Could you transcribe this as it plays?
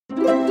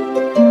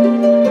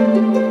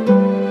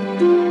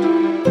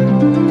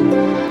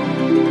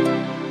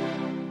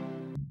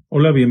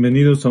Hola,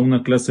 bienvenidos a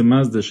una clase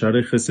más de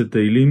Curso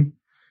Tehilim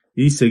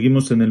y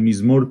seguimos en el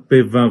Mizmor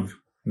P-Vav,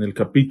 en el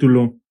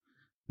capítulo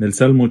del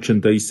Salmo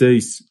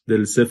 86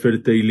 del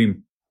Sefer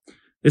Tehilim.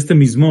 Este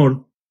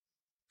Mizmor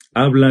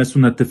es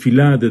una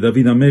tefilá de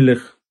David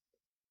Amelech,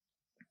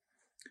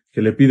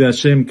 que le pide a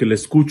Hashem que le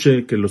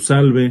escuche, que lo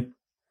salve,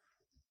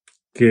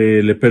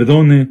 que le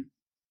perdone.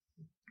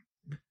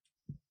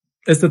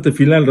 Esta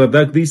tefilá, el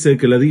Radak dice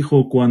que la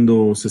dijo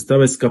cuando se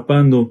estaba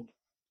escapando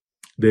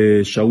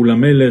de Shaul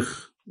Amelech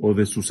o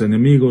de sus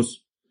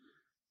enemigos,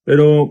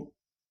 pero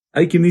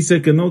hay quien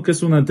dice que no, que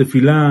es una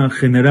tefilá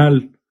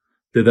general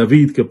de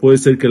David, que puede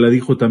ser que la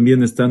dijo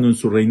también estando en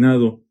su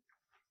reinado.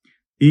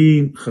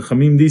 Y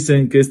Jajamim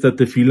dicen que esta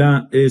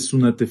tefilá es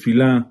una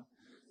tefilá,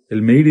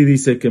 el Meiri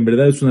dice que en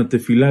verdad es una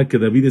tefilá que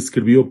David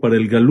escribió para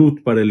el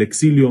Galut, para el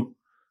exilio,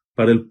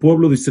 para el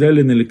pueblo de Israel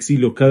en el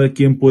exilio. Cada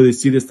quien puede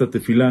decir esta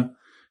tefilá,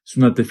 es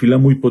una tefilá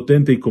muy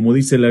potente, y como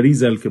dice el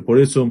Arizal, que por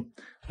eso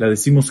la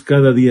decimos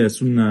cada día,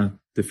 es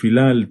una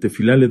tefilá, el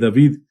tefilá de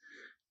David,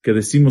 que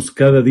decimos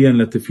cada día en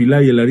la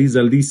tefilá, y el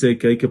Arizal dice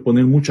que hay que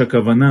poner mucha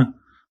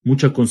kavaná,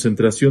 mucha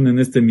concentración en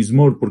este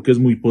Mizmor, porque es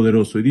muy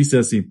poderoso, y dice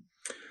así: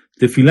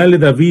 Tefilá le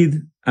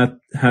David,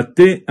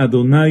 Hate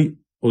Adonai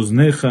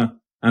Ozneja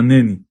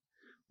Aneni.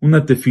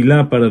 Una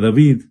tefilá para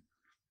David.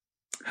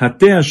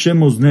 Hate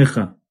Hashem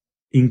Ozneja.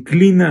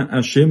 Inclina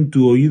Hashem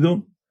tu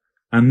oído.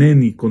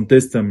 Aneni,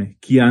 contéstame.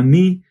 Ki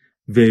ani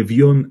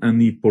vevion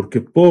ani.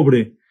 Porque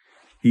pobre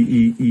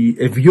y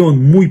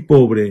evión, muy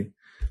pobre,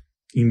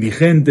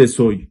 indigente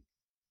soy.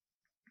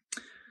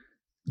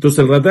 Entonces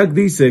el Radak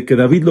dice que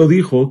David lo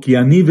dijo, Ki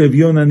ani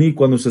vevion ani,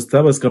 cuando se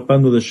estaba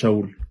escapando de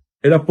Shaul.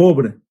 Era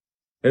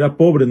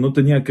pobre, no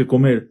tenía que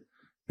comer,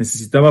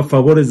 necesitaba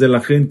favores de la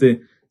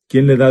gente.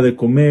 ¿Quién le da de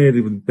comer?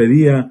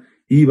 Pedía,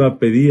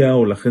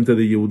 o la gente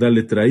de Yehudá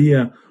le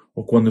traía,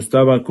 o cuando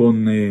estaba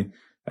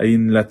ahí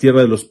en la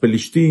tierra de los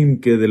Pelishtim,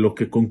 que de lo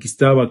que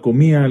conquistaba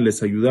comía,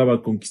 les ayudaba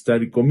a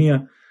conquistar y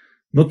comía.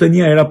 No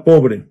tenía, era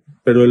pobre,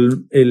 pero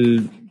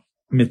el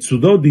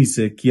Metsudó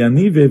dice, Ki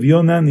ani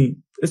vevion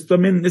ani. Esto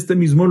también, este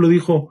mismo lo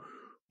dijo,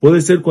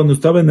 puede ser cuando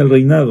estaba en el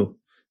reinado.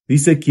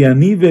 Dice, Ki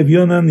ani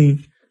vevion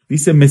ani.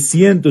 Dice, me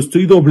siento,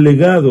 estoy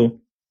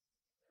doblegado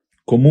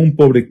como un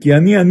pobre. Ki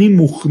ani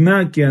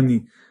muhna ki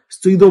ani.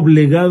 Estoy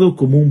doblegado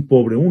como un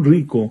pobre. Un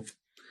rico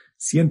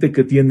siente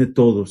que tiene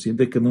todo,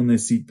 siente que no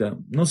necesita,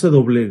 no se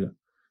doblega.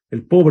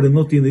 El pobre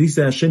no tiene.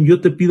 Dice Hashem, yo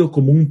te pido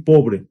como un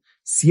pobre.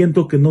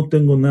 Siento que no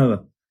tengo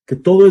nada, que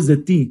todo es de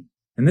ti.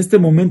 En este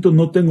momento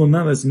no tengo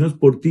nada, sino es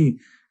por ti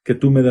que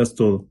tú me das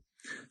todo.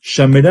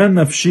 Shamera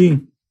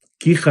nafshi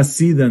ki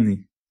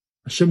hasidani.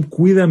 Hashem,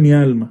 cuida mi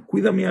alma,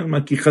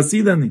 ki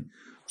hasidani.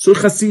 Soy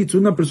hasid,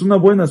 soy una persona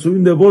buena, soy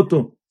un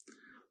devoto.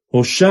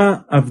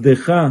 Osha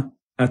avdeja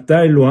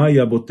ata Elohai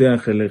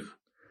aboteach elech.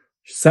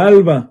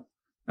 Salva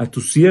a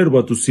tu siervo,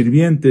 a tu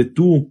sirviente,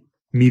 tú,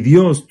 mi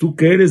Dios, tú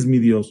que eres mi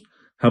Dios.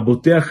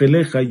 Aboteach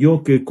elecha,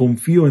 yo que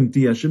confío en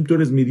ti. Hashem, tú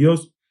eres mi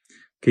Dios,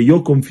 que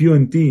yo confío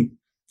en ti.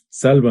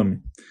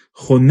 Sálvame.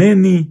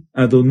 Joneni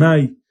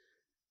Adonai,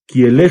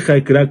 ki elecha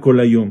ekra kol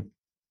hayom.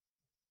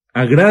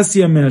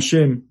 Agráciame,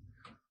 Hashem,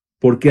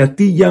 porque a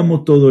ti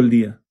llamo todo el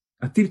día.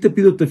 A ti te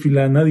pido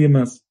tefilá, a nadie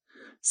más.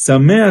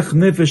 Sameach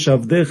nefesh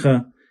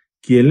avdeja,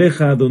 ki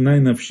elecha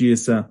Adonai nafshi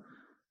esa.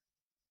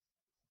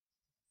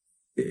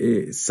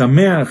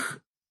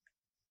 Sameach,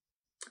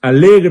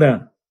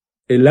 alegra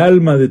el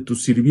alma de tu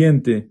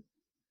sirviente,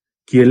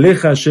 ki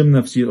elecha Hashem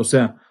nafshi, o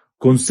sea,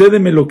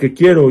 concédeme lo que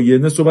quiero y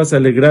en eso vas a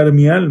alegrar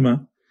mi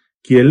alma,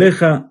 ki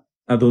elecha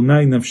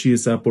Adonai nafshi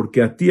esa,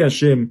 porque a ti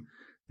Hashem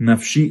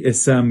nafshi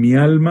esa, mi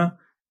alma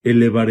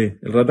elevaré.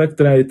 El Radak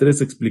trae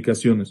 3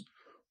 explicaciones.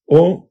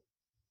 O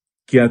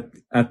que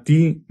a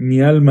ti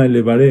mi alma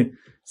elevaré,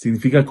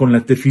 significa con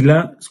la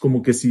tefilá, es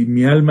como que si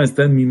mi alma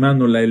está en mi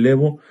mano, la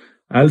elevo,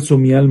 alzo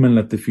mi alma en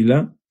la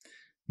tefilá.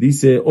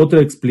 Dice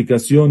otra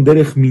explicación,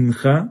 derech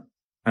minja,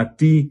 a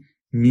ti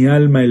mi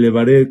alma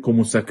elevaré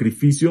como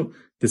sacrificio,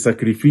 te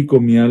sacrifico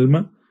mi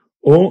alma,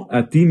 o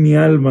a ti mi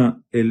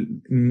alma,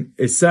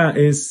 esa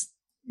es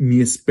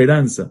mi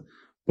esperanza,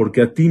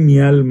 porque a ti mi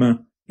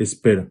alma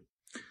espera.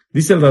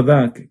 Dice el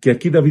Radak que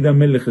aquí David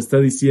Amelech está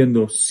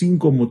diciendo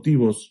 5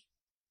 motivos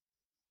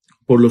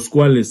por los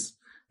cuales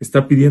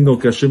está pidiendo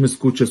que Hashem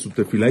escuche su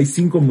tefilá. Hay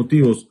 5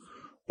 motivos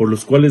por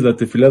los cuales la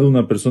tefilá de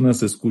una persona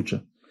se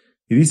escucha.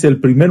 Y dice,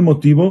 el primer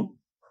motivo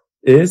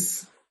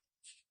es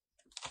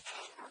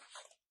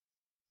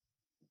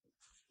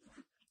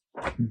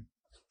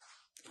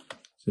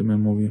se me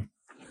movió.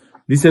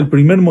 Dice, el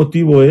primer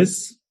motivo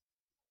es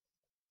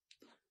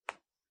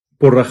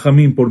por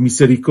Rahamim, por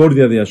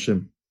misericordia de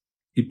Hashem.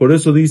 Y por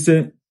eso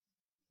dice,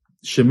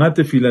 Shema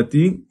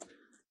tefilati,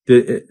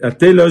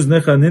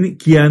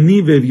 ki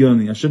ani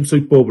vevioni. Hashem,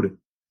 soy pobre,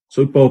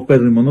 soy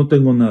paupérrimo, no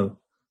tengo nada.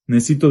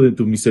 Necesito de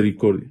tu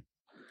misericordia.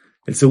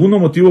 El segundo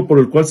motivo por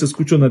el cual se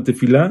escucha una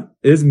tefilá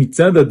es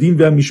mitzad adin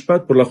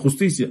ve'amishpat, por la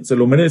justicia, se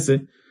lo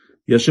merece,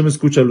 y Hashem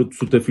escucha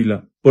su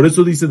tefilá. Por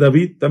eso dice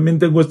David, también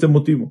tengo este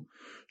motivo.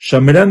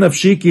 Shameran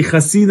nafshi ki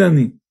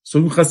hasidani.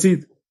 Soy un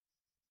hasid.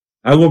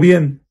 Hago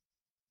bien.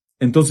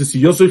 Entonces, si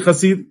yo soy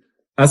hasid,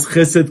 haz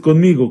chesed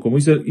conmigo. Como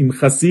dice, im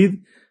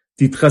hasid,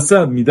 tit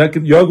hasad.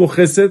 Yo hago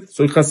chesed,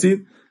 soy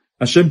hasid.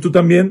 Hashem, tú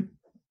también,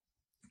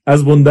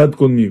 haz bondad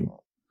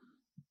conmigo.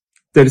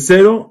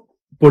 Tercero,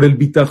 por el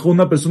bitajón,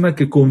 una persona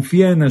que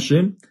confía en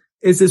Hashem,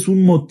 ese es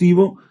un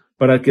motivo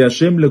para que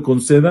Hashem le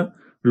conceda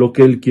lo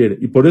que él quiere.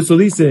 Y por eso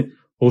dice,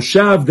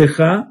 Osha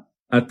avdeja,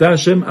 ata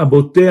Hashem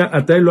abotea,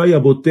 ata Elohai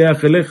abotea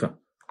jeleja.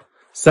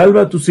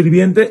 Salva a tu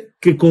sirviente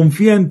que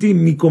confía en ti,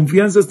 mi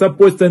confianza está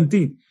puesta en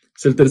ti.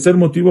 Es el tercer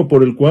motivo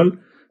por el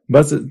cual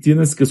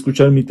tienes que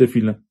escuchar mi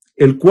tefila.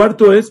 El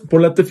cuarto es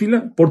por la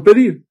tefila, por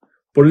pedir.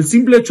 Por el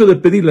simple hecho de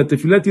pedir, la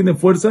tefila tiene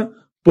fuerza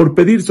por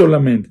pedir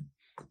solamente.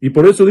 Y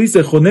por eso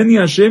dice, Joneni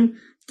Hashem,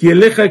 ki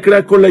eleja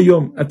ekra kol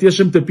hayom. A ti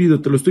Hashem te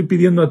pido, te lo estoy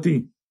pidiendo a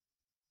ti.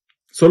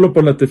 Solo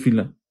por la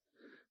tefila.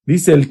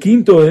 Dice, el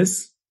quinto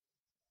es,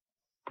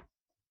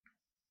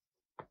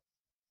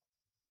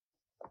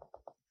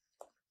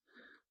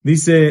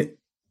 dice,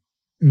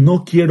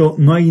 no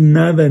hay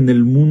nada en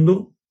el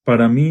mundo,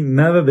 para mí,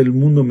 nada del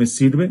mundo me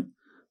sirve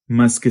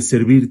más que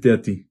servirte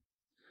a ti.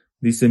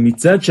 Dice,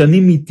 mitzad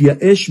shani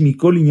mityaesh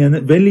mikol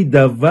inyane, veli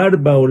davar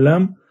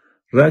baolam,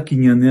 rak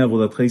inyane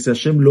avodatcha. Dice,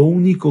 Hashem, lo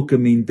único que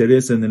me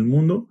interesa en el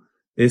mundo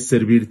es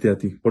servirte a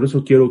ti. Por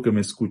eso quiero que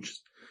me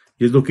escuches.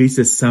 Y es lo que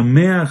dice,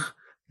 sameach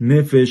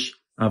nefesh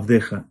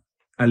avdeja.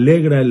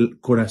 Alegra el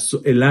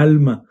corazón, el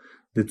alma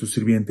de tu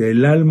sirviente,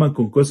 el alma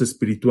con cosas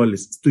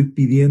espirituales. Estoy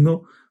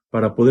pidiendo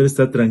para poder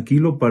estar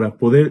tranquilo, para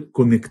poder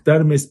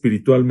conectarme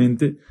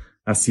espiritualmente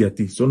hacia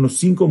ti. Son los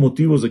 5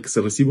 motivos de que se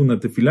recibe una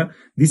tefilá.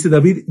 Dice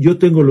David, yo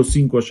tengo los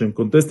 5, Hashem,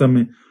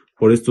 contéstame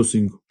por estos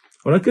 5.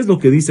 Ahora, ¿qué es lo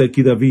que dice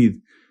aquí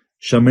David?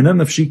 Shameran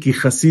nafshi ki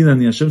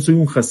hasidani, Hashem, soy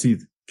un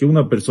hasid. Que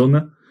una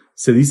persona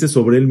se dice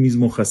sobre él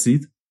mismo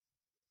hasid.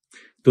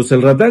 Entonces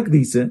el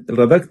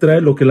Radak trae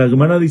lo que la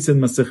Gemara dice en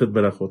Masejet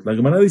Berajot. La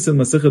Gemara dice en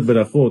Masejet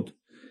Berajot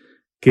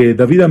que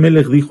David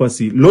Amelech dijo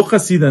así, lo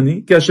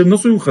hasidani, que Hashem, no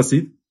soy un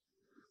hasid.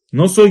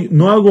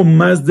 No hago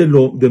más de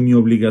mi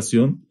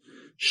obligación.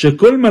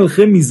 Shekol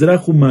malche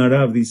mizrahu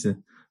ma'arav, dice,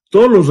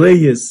 todos los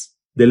reyes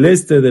del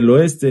este, del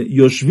oeste,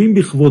 yoshvim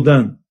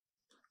bichvodan.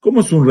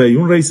 ¿Cómo es un rey?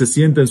 Un rey se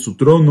sienta en su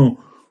trono,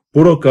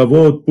 puro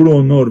kavod, puro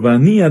honor.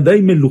 Vani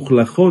adai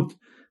meluchlachot,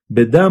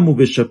 Benhamu,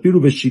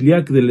 Beshapiru,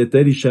 Beshiliak, de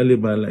Leter y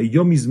Shalebala. Y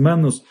yo mis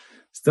manos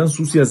están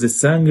sucias de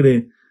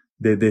sangre,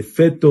 de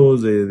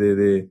fetos,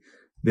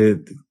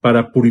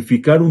 para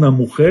purificar una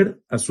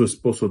mujer a su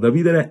esposo.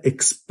 David era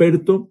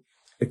experto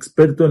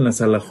en la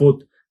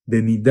salahot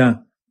de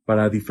Nidá,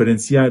 para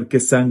diferenciar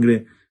qué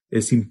sangre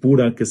es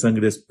impura, qué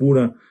sangre es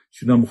pura.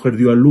 Si una mujer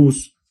dio a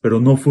luz, pero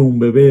no fue un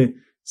bebé,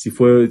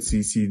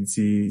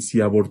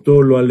 si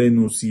abortó lo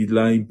alenu, si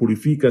la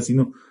impurifica, si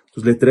no.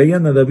 Entonces le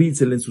traían a David,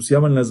 se le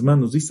ensuciaban las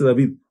manos. Dice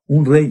David,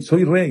 un rey,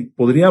 soy rey,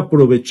 podría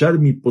aprovechar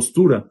mi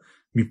postura,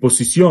 mi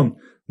posición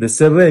de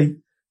ser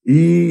rey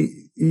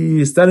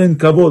y estar en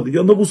kabod.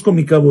 Yo no busco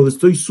mi kabod,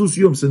 estoy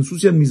sucio, se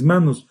ensucian mis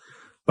manos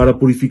para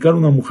purificar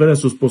una mujer a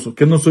su esposo.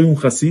 ¿Qué no soy un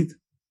hasid?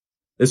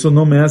 Eso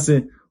no me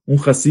hace un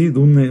hasid,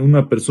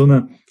 una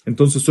persona.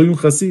 Entonces soy un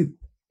hasid.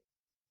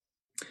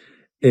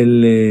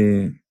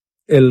 El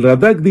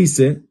Radak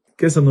dice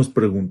que esa no es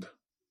pregunta.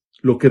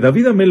 Lo que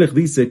David Amelech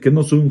dice, que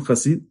no soy un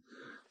hasid,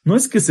 no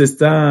es que se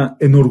está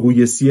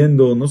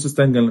enorgulleciendo, no se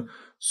está engañando.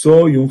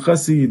 Soy un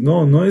hasid,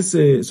 no es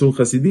soy un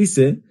hasid.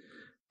 Dice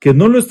que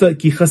no lo está,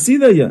 que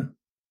hasid allá.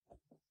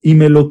 Y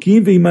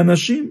melokim ve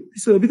imanashim.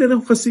 Dice David era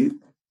un hasid.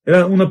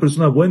 Era una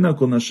persona buena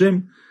con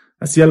Hashem,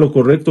 hacía lo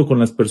correcto con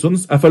las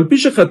personas.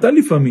 Afalpisha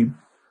hatali famim.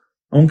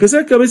 Aunque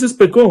sea que a veces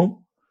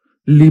pecó,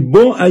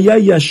 libo allá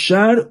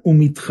yashar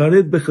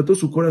umitjaret bejeto,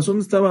 su corazón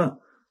estaba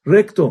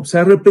recto, se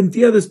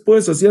arrepentía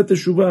después, hacía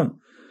teshuvah.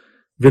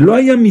 Velo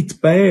haya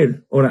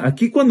mitpaer. Ahora,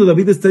 aquí cuando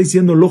David está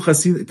diciendo lo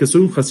hasid, que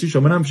soy un hasid,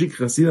 shamanam shik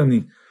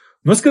hasidani,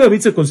 no es que David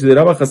se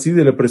consideraba hasid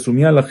y le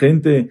presumía a la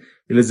gente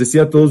y les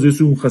decía a todos yo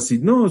soy un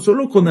hasid. No,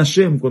 solo con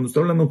Hashem, cuando está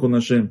hablando con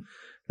Hashem,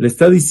 le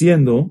está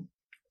diciendo,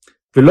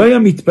 velo haya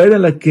mitpaer a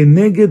la que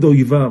negue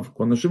doivav.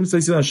 Cuando Hashem está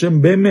diciendo,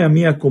 Hashem, veme a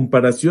mí a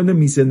comparación de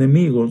mis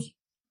enemigos,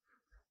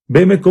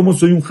 veme cómo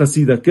soy un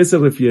hasid. ¿A qué se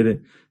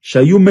refiere?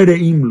 Shayu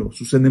mereimlo,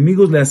 sus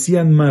enemigos le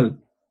hacían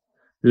mal,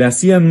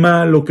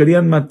 lo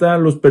querían matar,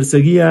 los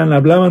perseguían,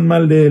 hablaban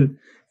mal de él,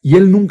 y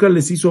él nunca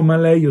les hizo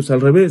mal a ellos,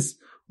 al revés,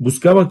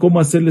 buscaba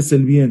cómo hacerles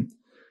el bien.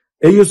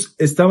 Ellos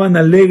estaban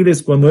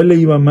alegres cuando él le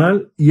iba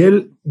mal, y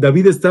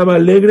David estaba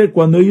alegre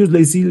cuando ellos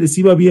les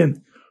iba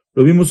bien.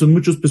 Lo vimos en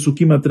muchos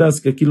pesukim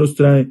atrás, que aquí los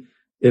trae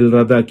el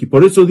Radak, y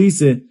por eso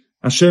dice,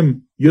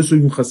 Hashem, yo soy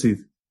un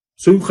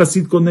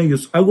hasid con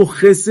ellos, hago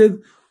gesed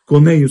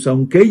con ellos,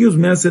 aunque ellos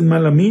me hacen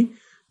mal a mí,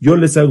 yo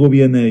les hago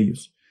bien a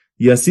ellos.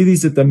 Y así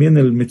dice también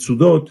el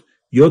Metzudot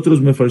y otros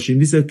mefarshim.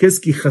 Dice, ¿qué es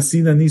que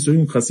hasidani? Soy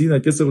un hasid.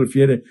 ¿A qué se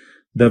refiere?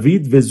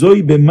 David,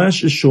 vezoi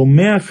bemash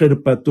shomea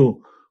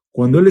jerpato.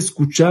 Cuando él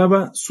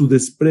escuchaba su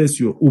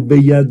desprecio,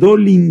 ubeyado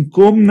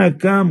linkom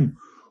nakam,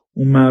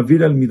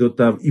 umavir al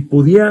midotav. Y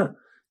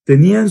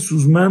tenía en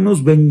sus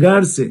manos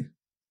vengarse.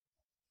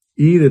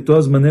 y de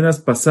todas maneras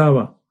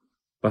pasaba,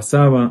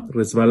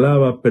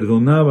 resbalaba,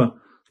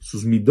 perdonaba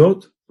sus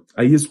midot.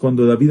 Ahí es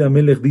cuando David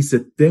Amelech dice,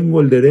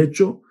 tengo el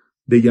derecho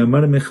de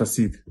llamarme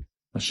Hasid.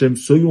 Hashem,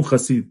 soy un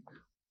Hasid.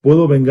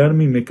 Puedo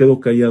vengarme y me quedo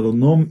callado.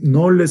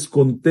 No les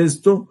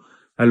contesto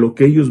a lo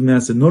que ellos me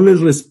hacen. No les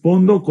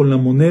respondo con la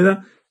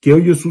moneda que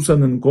ellos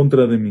usan en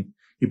contra de mí.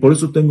 Y por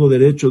eso tengo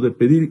derecho de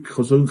pedir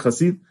que soy un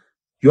Hasid.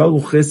 Yo hago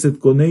Gesed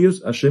con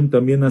ellos. Hashem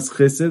también haz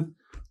Gesed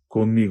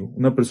conmigo.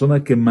 Una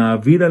persona que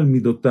ma'avir al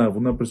midotav,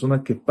 una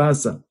persona que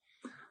pasa,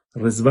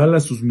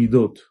 resbala sus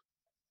midot,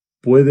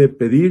 puede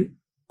pedir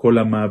con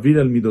la ma'avir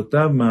al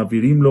midotav,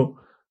 ma'avirimlo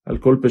al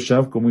kol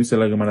peshav, como dice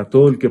la Gemara.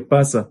 Todo el que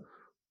pasa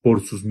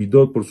por sus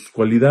midot, por sus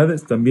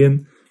cualidades,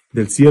 también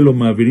del cielo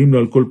ma'avirimlo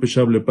al kol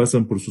peshav le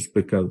pasan por sus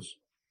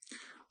pecados.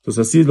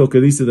 Entonces así es lo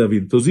que dice David.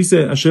 Entonces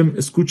dice Hashem,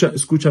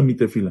 escucha mi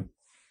tefila.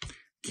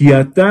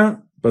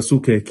 Kiata,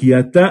 pasuke,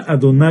 Kiata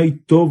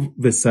Adonai tov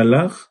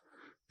vesalach,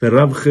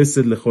 Perab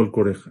Gesed lechol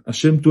koreja.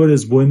 Hashem, tú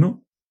eres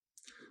bueno,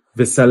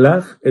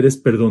 Vesalach, eres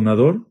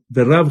perdonador,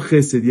 Verab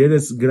Gesed, y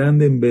eres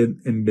grande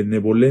en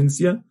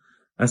benevolencia,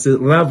 haces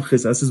Rab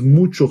Gesed, haces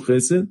mucho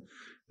Gesed,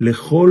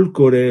 lechol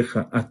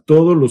koreja, a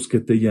todos los que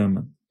te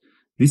llaman.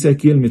 Dice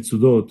aquí el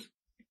Metzudot,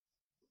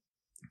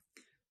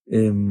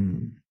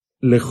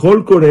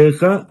 lechol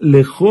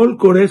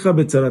koreja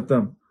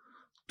betzaratam.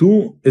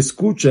 Tú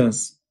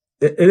escuchas,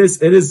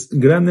 eres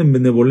grande en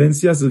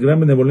benevolencia, haces gran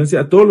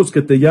benevolencia a todos los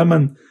que te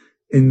llaman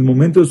en el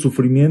momento de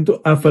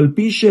sufrimiento,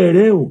 afalpi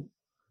she'ereu,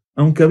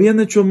 aunque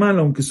habían hecho mal,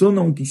 aunque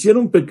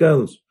hicieron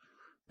pecados,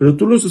 pero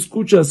tú los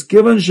escuchas,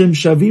 kevan shem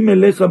shavim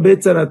eleja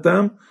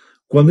betzaratam,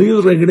 cuando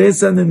ellos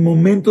regresan en el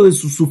momento de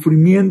su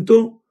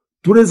sufrimiento,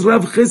 tú eres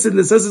Rav Gesed,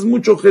 les haces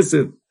mucho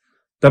Gesed,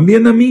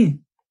 también a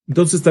mí,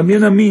 entonces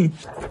también a mí,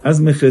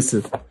 hazme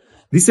Gesed.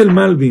 Dice el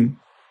Malvin,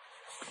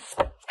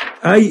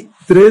 hay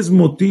 3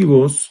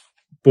 motivos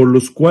por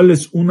los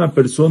cuales una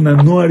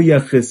persona no haría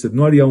Gesed,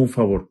 no haría un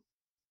favor.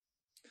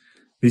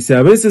 Dice,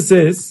 a veces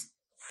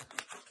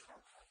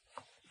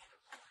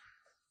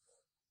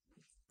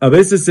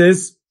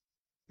es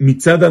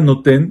mitzada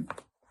noten,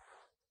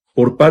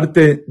 por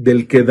parte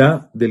del que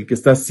da, del que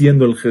está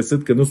haciendo el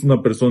Gesed, que no es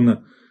una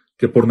persona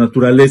que por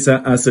naturaleza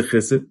hace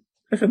Gesed.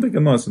 Hay gente que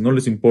no hace, no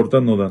les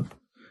importa, no dan.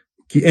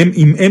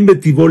 En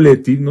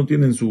betivoleti, no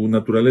tienen su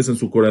naturaleza en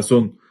su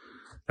corazón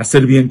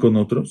hacer bien con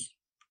otros.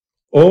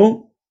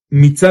 O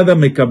mitzada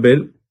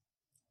mekabel,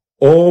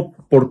 o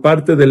por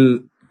parte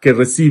del que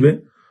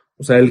recibe.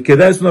 O sea, el que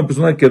da es una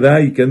persona que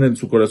da y que en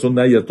su corazón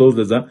da y a todos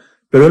les da,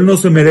 pero él no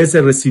se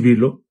merece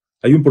recibirlo.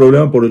 Hay un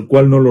problema por el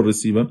cual no lo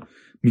reciba.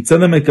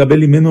 Mitzada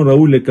mekabel y menos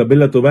Raúl le kabel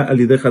la toba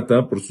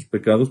alidejata, por sus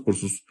pecados, por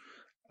su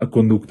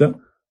conducta.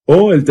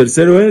 O el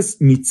tercero es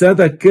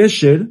mitzada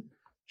kesher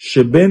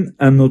sheben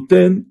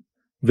anoten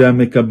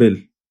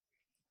ve'amekabel.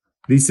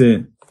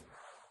 Dice,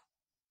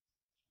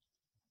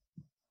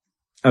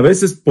 a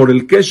veces por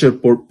el kesher,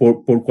 por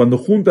cuando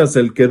juntas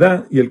el que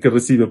da y el que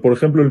recibe. Por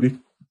ejemplo, él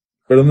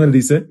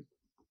dice,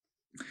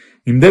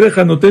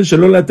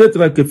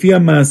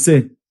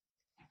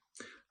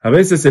 a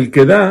veces el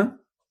que da,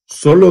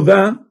 solo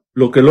da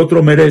lo que el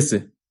otro merece.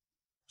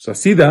 O sea,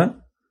 sí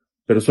da,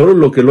 pero solo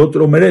lo que el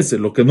otro merece.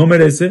 Lo que no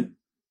merece,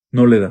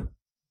 no le da.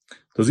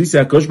 Entonces dice,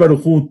 Akadosh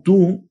Baruj Hu,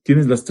 tú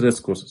tienes las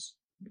 3 cosas.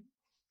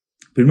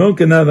 Primero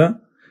que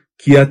nada,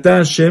 Ki ata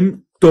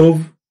Hashem tov,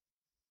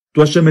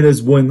 tú Hashem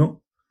eres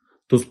bueno.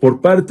 Entonces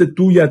por parte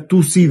tuya,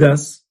 tú sí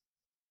das.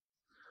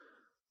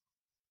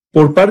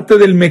 Por parte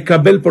del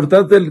mekabel, por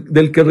parte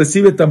del que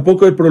recibe,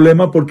 tampoco hay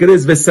problema, porque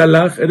eres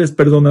besalach, eres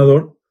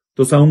perdonador.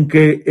 Entonces,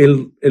 aunque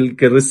el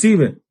que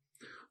recibe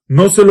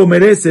no se lo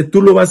merece,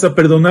 tú lo vas a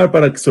perdonar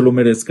para que se lo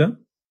merezca.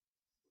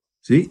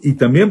 ¿Sí? Y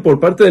también por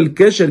parte del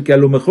kesher, que a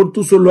lo mejor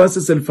tú solo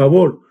haces el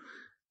favor,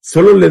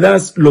 solo le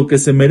das lo que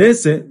se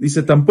merece,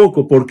 dice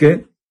tampoco. ¿Por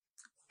qué?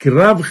 Que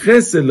Rav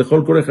Gesed,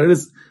 lejol koreja,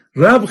 eres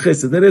Rav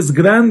Gesed, eres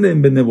grande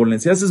en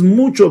benevolencia, haces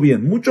mucho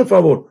bien, mucho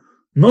favor.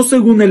 No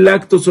según el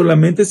acto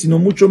solamente, sino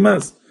mucho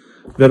más.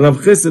 De Rav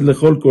Gesed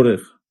lechol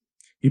korej.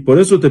 Y por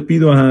eso te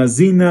pido a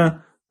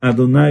Hazina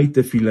Adonai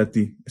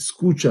tefilati.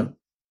 Escucha,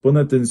 pon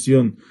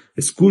atención.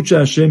 Escucha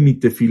Hashem mi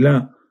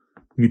tefilá,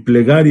 mi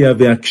plegaria,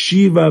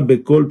 veakshiva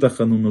bekol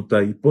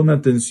tachanunotai. Pon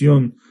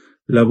atención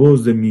la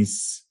voz de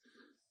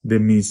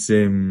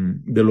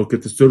lo que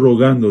te estoy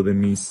rogando,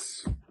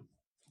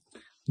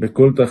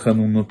 bekol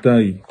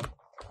tachanunotai,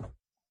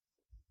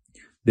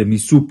 de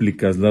mis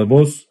súplicas, la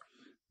voz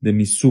de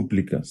mis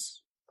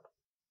súplicas.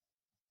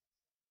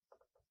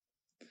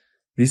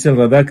 Dice el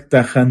Radak,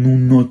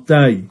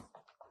 tajanunotai,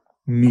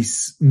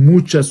 mis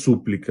muchas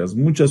súplicas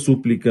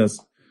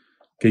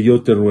que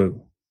yo te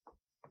ruego.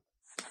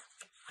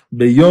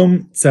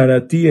 Beyom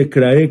tzarati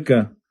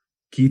ekraeka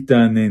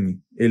kita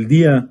aneni. El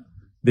día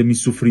de mi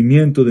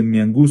sufrimiento, de mi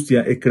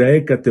angustia,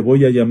 ekraeka, te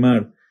voy a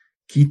llamar,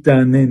 kita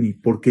aneni,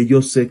 porque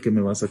yo sé que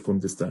me vas a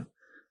contestar.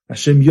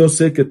 Hashem, yo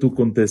sé que tú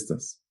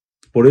contestas.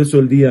 Por eso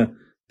el día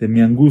de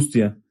mi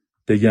angustia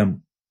te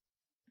llamo.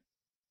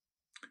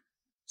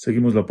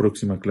 Seguimos la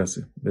próxima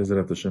clase. Desde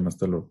Hashem,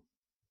 hasta luego.